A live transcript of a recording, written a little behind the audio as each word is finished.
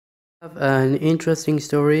Have an interesting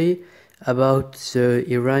story about the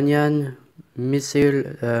Iranian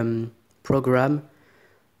missile program.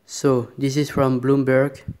 So this is from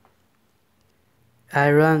Bloomberg.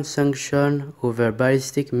 Iran sanction over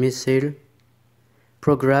ballistic missile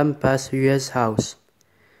program passed US House.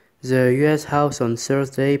 The US House on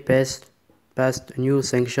Thursday passed new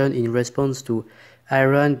sanction in response to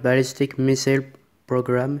Iran ballistic missile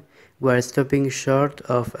program while stopping short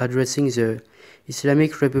of addressing the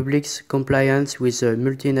Islamic Republic's compliance with a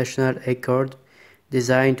multinational accord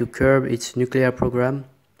designed to curb its nuclear program.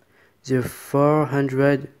 The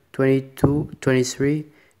 423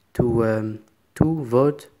 to 2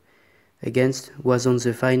 vote against was on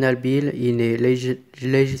the final bill in a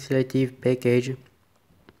legislative package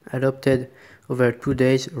adopted over 2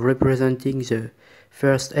 days, representing the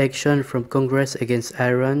first action from Congress against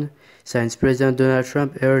Iran since President Donald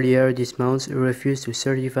Trump earlier this month refused to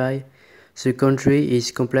certify the country is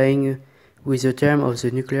complying with the terms of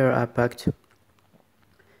the Nuclear Pact.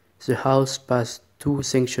 The House passed 2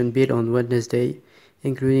 sanction bills on Wednesday,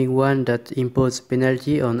 including one that imposed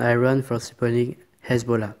penalty on Iran for supporting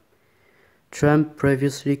Hezbollah. Trump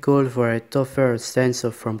previously called for a tougher stance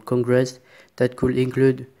from Congress that could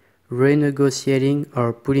include renegotiating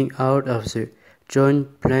or pulling out of the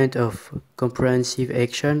Joint Plan of Comprehensive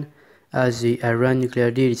Action, as the Iran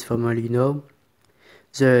nuclear deal is formally known.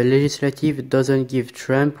 The legislative doesn't give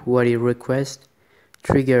Trump what he requests,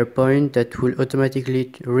 trigger point that will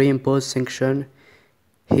automatically reimpose sanctions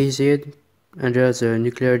eased under the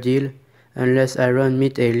nuclear deal unless Iran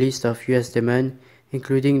meets a list of US demands,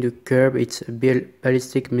 including to curb its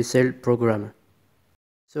ballistic missile program.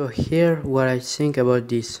 So here what I think about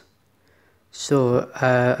this. So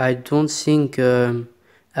I don't think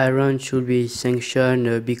Iran should be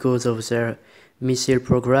sanctioned because of their missile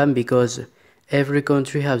program, because every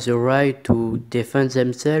country has the right to defend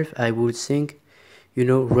themselves, I would think. You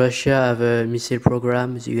know, Russia have a missile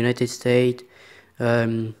program, the United States,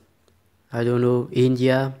 I don't know,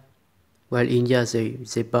 India. Well, India,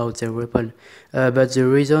 they bought their weapon. But the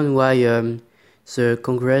reason why the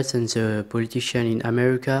Congress and the politicians in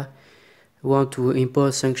America want to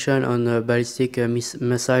impose sanctions on the ballistic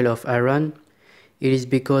missile of Iran, it is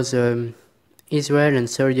because Israel and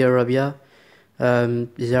Saudi Arabia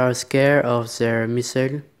they are scared of their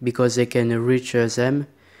missile because they can reach them,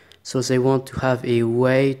 so they want to have a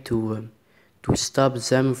way to stop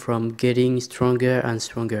them from getting stronger and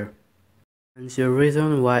stronger. And the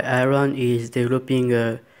reason why Iran is developing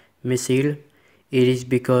a missile, it is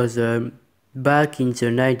because back in the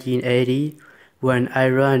 1980s, when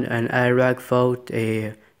Iran and Iraq fought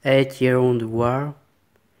a 8-year-old war,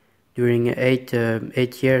 during 8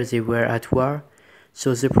 years they were at war.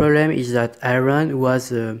 So the problem is that Iran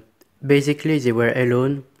was basically they were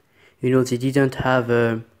alone. You know, they didn't have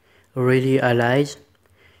really allies.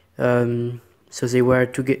 So they were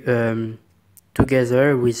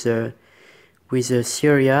together with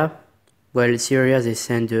Syria. Well, Syria they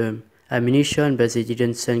sent ammunition, but they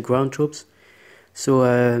didn't send ground troops. So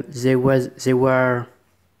they were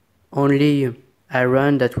only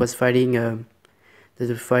Iran that was fighting in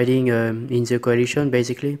the coalition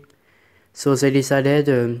basically. So they decided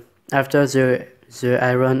after the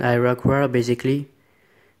Iran-Iraq war basically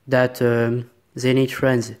that they need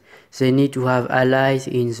friends. They need to have allies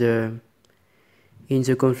in the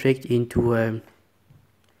conflict into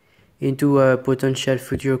potential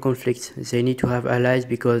future conflicts. They need to have allies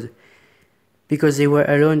because they were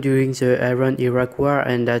alone during the Iran-Iraq war,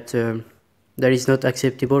 and that is not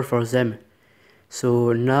acceptable for them.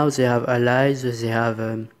 So now they have allies. They have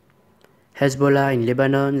Hezbollah in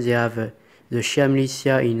Lebanon. They have the Shia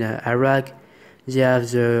militia in Iraq. They have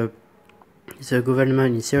the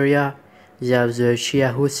government in Syria. They have the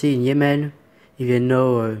Shia Houthi in Yemen. Even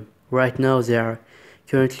though right now they are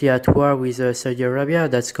currently at war with Saudi Arabia,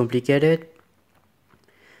 that's complicated.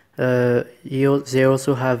 They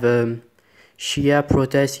also have Shia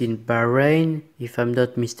protests in Bahrain, if I'm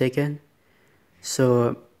not mistaken.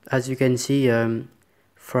 So as you can see,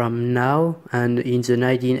 from now and in the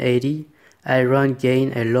 1980s, Iran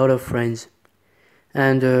gained a lot of friends,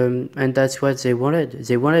 and that's what they wanted.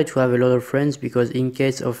 They wanted to have a lot of friends because in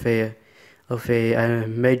case of a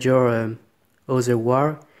major other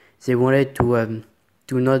war, they wanted to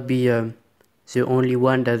not be the only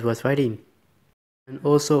one that was fighting. And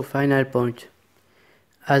also, final point,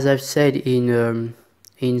 as I've said in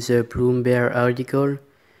the Bloomberg article,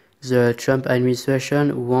 the Trump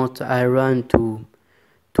administration wants Iran to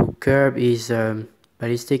curb its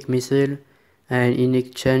ballistic missile, and in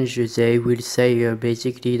exchange they will say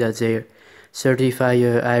basically that they certify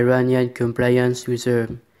Iranian compliance with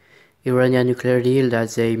the Iranian nuclear deal that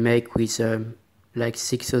they make with like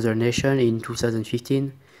 6 other nations in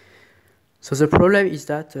 2015. So the problem is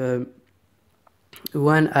that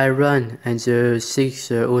when Iran and the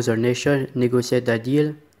 6 other nations negotiate that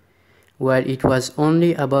deal, well, it was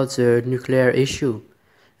only about the nuclear issue.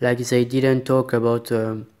 Like they didn't talk about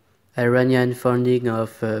Iranian funding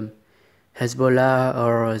of Hezbollah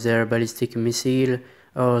or their ballistic missile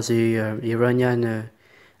or the Iranian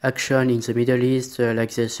action in the Middle East, like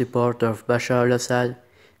the support of Bashar al-Assad.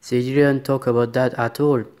 They didn't talk about that at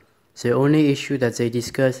all. The only issue that they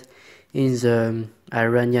discussed in the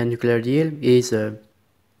Iranian nuclear deal is the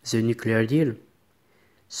nuclear deal.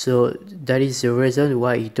 So that is the reason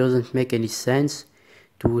why it doesn't make any sense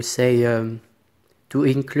to say to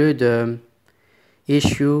include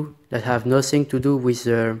issue that have nothing to do with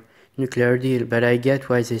the nuclear deal. But I get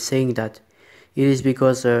why they're saying that. It is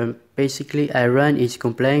because basically Iran is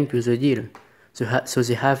complying to the deal, so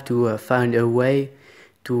they have to find a way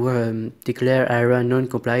to declare Iran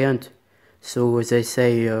non-compliant. So they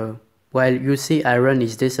say, while you see Iran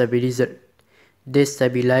is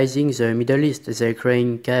destabilizing the Middle East, they're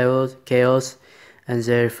creating chaos, and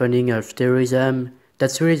they're funding of terrorism.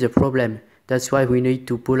 That's really the problem. That's why we need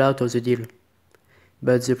to pull out of the deal.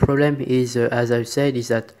 But the problem is, as I've said, is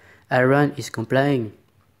that Iran is complying.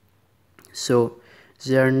 So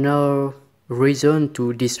there's no reason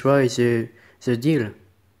to destroy the deal.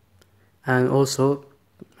 And also,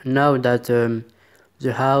 now that the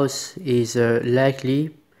House is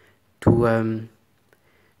likely to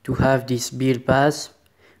have this bill passed,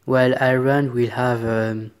 while Iran will have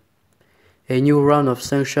a new round of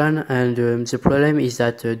sanctions, and the problem is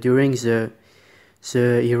that during the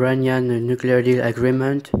Iranian nuclear deal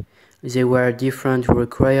agreement, there were different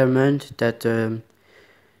requirements that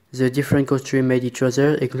the different countries made each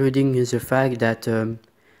other, including the fact that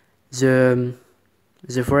the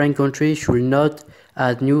foreign country should not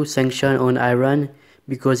add new sanctions on Iran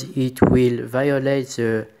because it will violate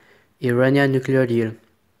the Iranian nuclear deal.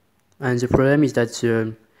 And the problem is that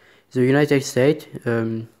the United States,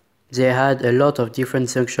 they had a lot of different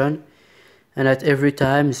sanctions, and at every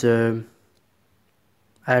time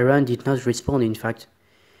Iran did not respond, in fact.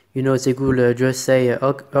 You know, they could just say,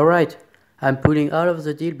 okay, all right, I'm pulling out of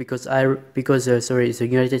the deal because the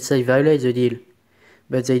United States violated the deal,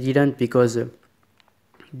 but they didn't because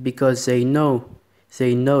they know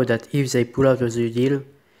that if they pull out of the deal,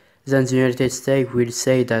 then the United States will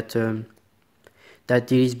say that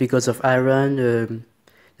that it is because of Iran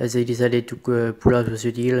that they decided to pull out of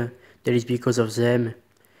the deal. That is because of them.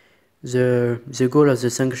 The goal of the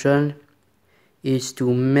sanction is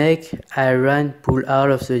to make Iran pull out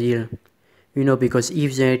of the deal. You know, because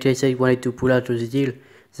if the United States wanted to pull out of the deal,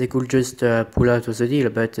 they could just pull out of the deal,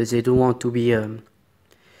 but they don't want to be,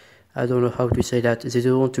 I don't know how to say that, they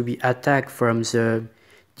don't want to be attacked from the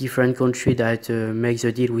different country that makes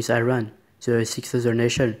the deal with Iran, the 6 other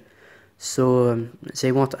nations. So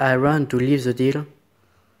they want Iran to leave the deal,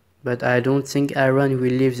 but I don't think Iran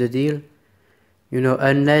will leave the deal, you know,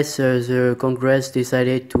 unless the Congress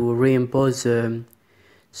decided to reimpose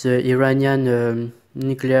the Iranian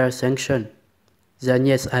nuclear sanction. Then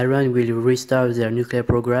yes, Iran will restart their nuclear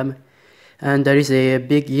program, and that is a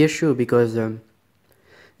big issue because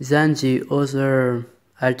then the other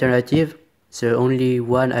alternative, the only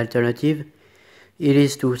one alternative, it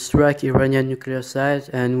is to strike Iranian nuclear sites,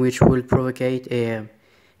 and which will provocate a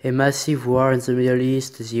massive war in the Middle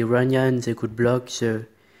East. The Iranians, they could block the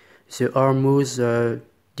Hormuz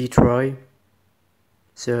Detroit,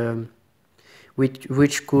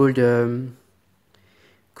 which could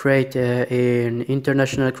create an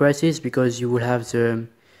international crisis, because you will have the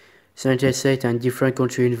United States and different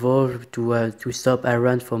countries involved to stop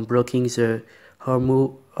Iran from blocking the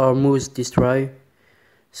Hormuz Detroit.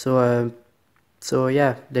 So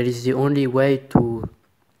yeah, that is the only way to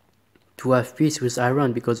have peace with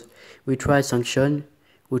Iran, because we try sanction,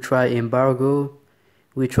 we try embargo,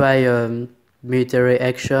 we try military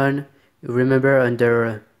action. Remember,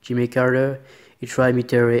 under Jimmy Carter, he tried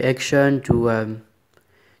military action to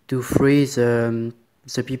freeze the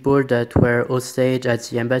people that were hostage at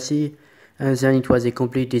the embassy, and then it was a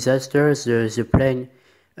complete disaster. The plane,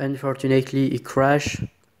 unfortunately, it crashed.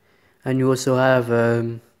 And you also have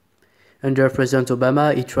under President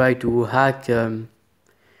Obama, he tried to hack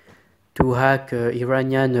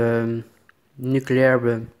Iranian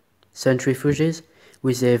nuclear centrifuges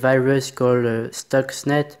with a virus called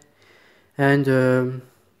Stuxnet, and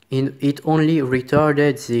it only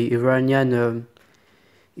retarded the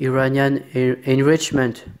Iranian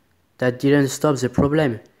enrichment. That didn't stop the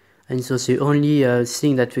problem. And so the only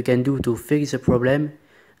thing that we can do to fix the problem,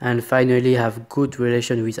 and finally have good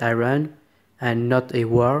relations with Iran and not a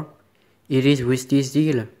war, it is with this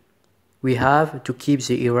deal. We have to keep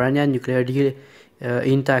the Iranian nuclear deal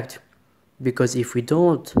intact, because if we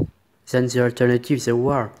don't, then the alternative is a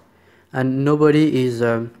war, and nobody is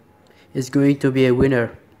going to be a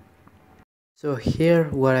winner. So here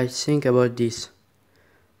what I think about this.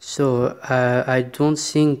 So I don't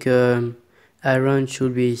think Iran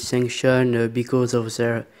should be sanctioned because of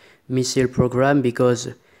their missile program, because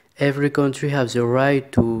every country has the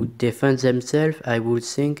right to defend themselves, I would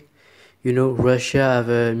think. You know, Russia have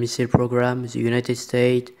a missile program, the United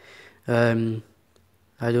States, I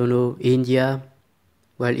don't know, India.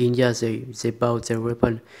 Well, India, they bought their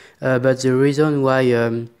weapon. But the reason why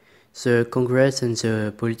the Congress and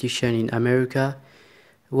the politicians in America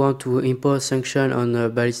want to impose sanctions on a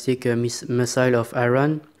ballistic missile of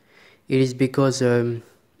Iran, it is because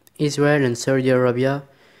Israel and Saudi Arabia,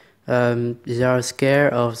 they are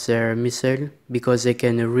scared of their missile because they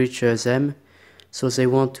can reach them. So they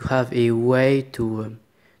want to have a way to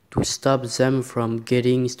stop them from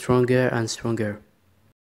getting stronger and stronger.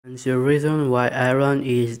 And the reason why Iran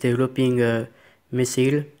is developing a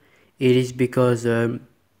missile, it is because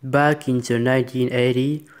back in the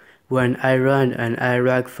 1980s, when Iran and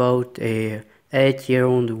Iraq fought a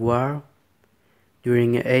 8-year-old war,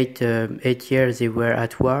 during 8 years they were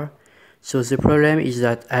at war. So the problem is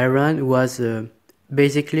that Iran was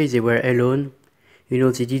basically they were alone. You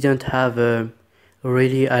know, they didn't have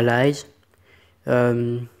really allies.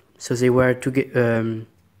 So they were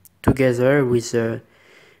together with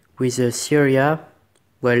Syria.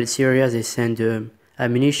 Well, Syria they sent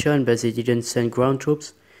ammunition, but they didn't send ground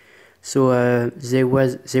troops. So they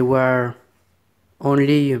were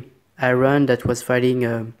only Iran that was fighting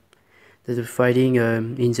in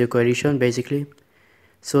the coalition, basically.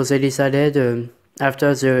 So they decided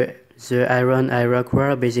after the Iran-Iraq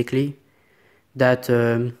war, basically, that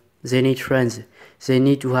they need friends. They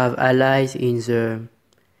need to have allies in the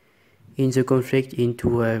conflict,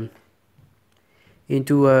 into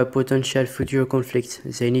potential future conflicts.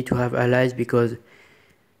 They need to have allies because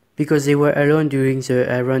they were alone during the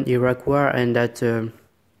Iran-Iraq war, and that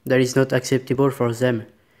is not acceptable for them.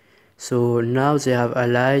 So now they have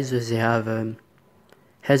allies. They have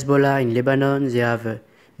Hezbollah in Lebanon. They have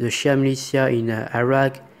the Shia militia in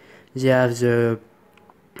Iraq. They have the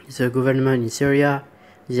government in Syria.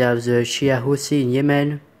 They have the Shia Houthi in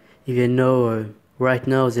Yemen, even though right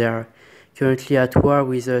now they are currently at war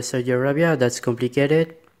with Saudi Arabia. That's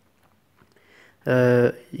complicated.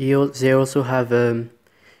 They also have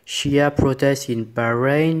Shia protests in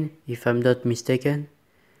Bahrain, if I'm not mistaken.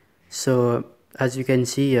 So as you can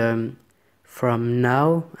see, from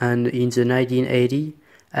now and in the 1980s,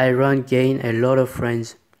 Iran gained a lot of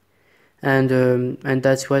friends, and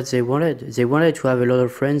that's what they wanted. They wanted to have a lot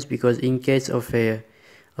of friends because in case of a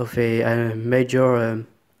major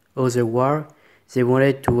other war, they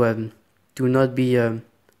wanted to not be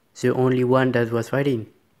the only one that was fighting.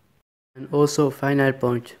 And also, final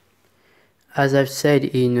point, as I've said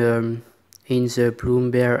in the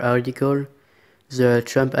Bloomberg article, the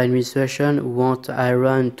Trump administration wants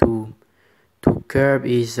Iran to curb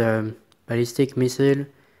his ballistic missile,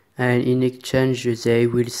 and in exchange they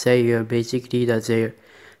will say basically that they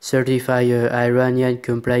certify Iranian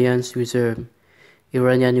compliance with the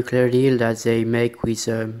Iranian nuclear deal that they make with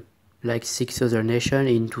like 6 other nations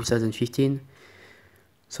in 2015.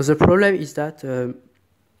 So the problem is that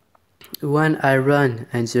when Iran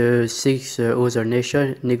and the 6 other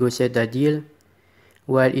nations negotiate that deal,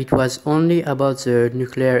 well, it was only about the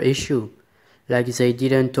nuclear issue. Like they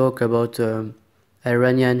didn't talk about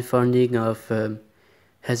Iranian funding of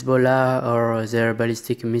Hezbollah or their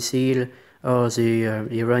ballistic missile or the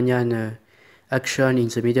Iranian action in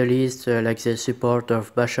the Middle East, like the support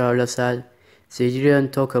of Bashar al-Assad. They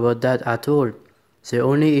didn't talk about that at all. The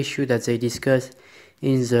only issue that they discussed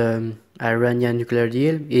in the Iranian nuclear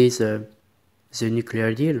deal is the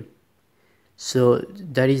nuclear deal. So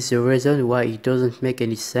that is the reason why it doesn't make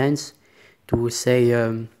any sense to say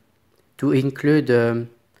to include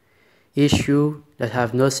issues that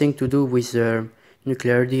have nothing to do with the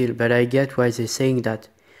nuclear deal. But I get why they're saying that.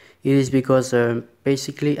 It is because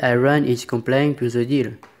basically Iran is complying to the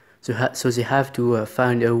deal, so they have to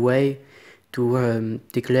find a way to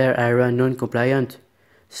declare Iran non-compliant.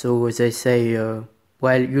 So they say,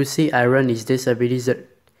 well, you see, Iran is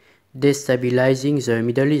destabilizing the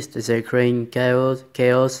Middle East. They're creating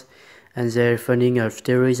chaos, and they're funding of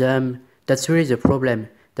terrorism. That's really the problem.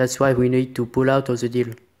 That's why we need to pull out of the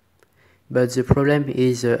deal. But the problem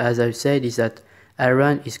is, as I've said, is that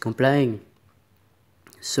Iran is complying.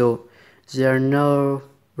 So there's no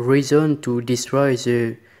reason to destroy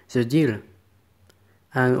the the deal.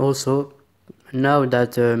 And also, now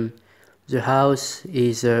that the House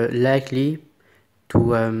is likely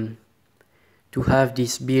to have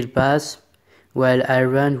this bill pass, while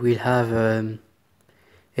Iran will have a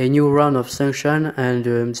new round of sanction, and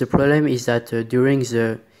the problem is that during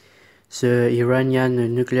the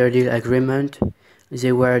Iranian nuclear deal agreement,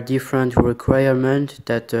 there were different requirements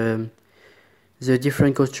that the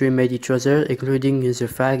different countries made each other, including the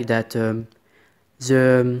fact that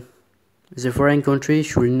the foreign country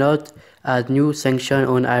should not add new sanctions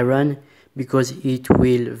on Iran because it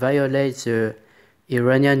will violate the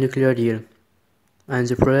Iranian nuclear deal. And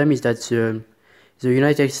the problem is that the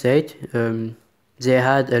United States, they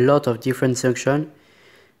had a lot of different sanctions,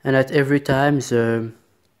 and at every time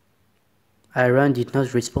Iran did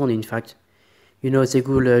not respond. In fact, they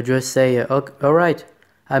could just say, "All right,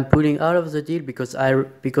 I'm pulling out of the deal because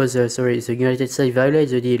the United States violated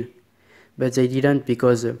the deal," but they didn't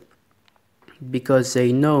because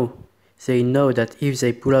they know that if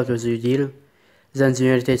they pull out of the deal, then the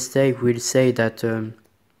United States will say that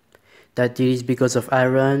that it is because of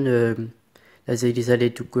Iran that they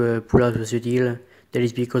decided to pull out of the deal. That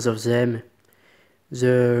is because of them.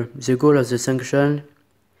 The goal of the sanction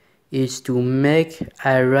is to make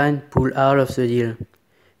Iran pull out of the deal.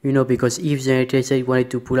 Because if the United States wanted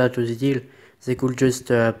to pull out of the deal, they could just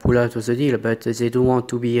pull out of the deal, but they don't want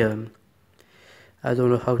to be, I don't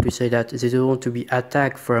know how to say that, they don't want to be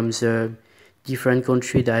attacked from the different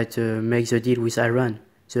country that make the deal with Iran,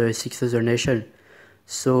 the 6 other nations.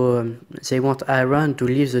 So they want Iran to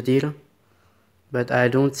leave the deal, but I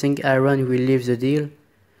don't think Iran will leave the deal,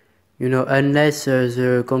 unless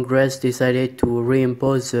the Congress decided to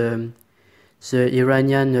reimpose the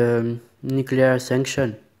Iranian nuclear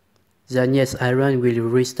sanction. Then yes, Iran will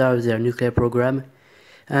restart their nuclear program,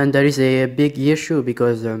 and that is a big issue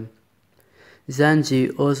because then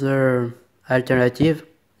the other alternative,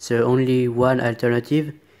 the only one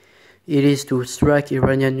alternative, it is to strike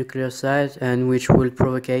Iranian nuclear site, and which will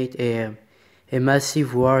provoke a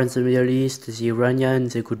massive war in the Middle East. The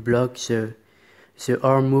Iranians, they could block the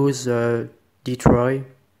Hormuz Detroit,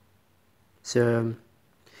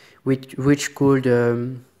 which could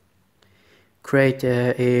create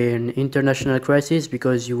an international crisis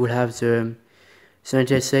because you will have the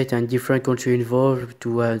United States and different countries involved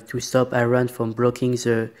to stop Iran from blocking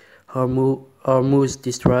the Hormuz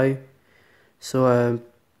Detroit. So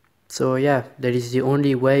yeah, that is the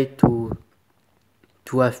only way to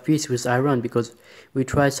have peace with Iran, because we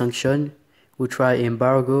try sanction, we try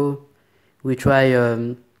embargo, we try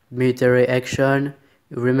military action.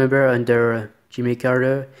 Remember under Jimmy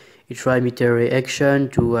Carter, he tried military action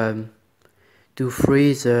to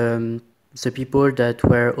free the people that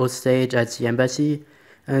were hostage at the embassy,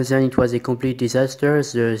 and then it was a complete disaster.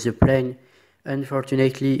 The plane,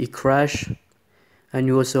 unfortunately, it crashed. And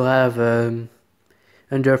you also have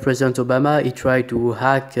under President Obama, he tried to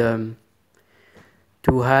hack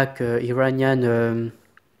Iranian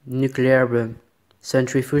nuclear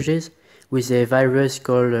centrifuges with a virus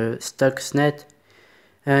called Stuxnet,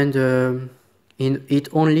 and it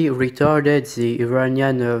only retarded the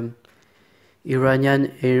Iranian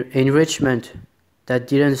enrichment. That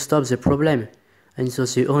didn't stop the problem. And so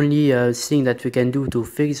the only thing that we can do to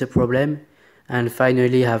fix the problem and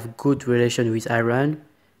finally have good relations with Iran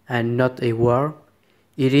and not a war,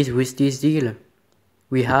 it is with this deal.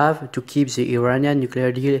 We have to keep the Iranian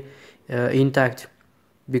nuclear deal intact,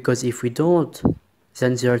 because if we don't,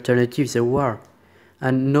 then the alternative is a war,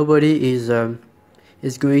 and nobody is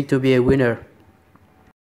going to be a winner.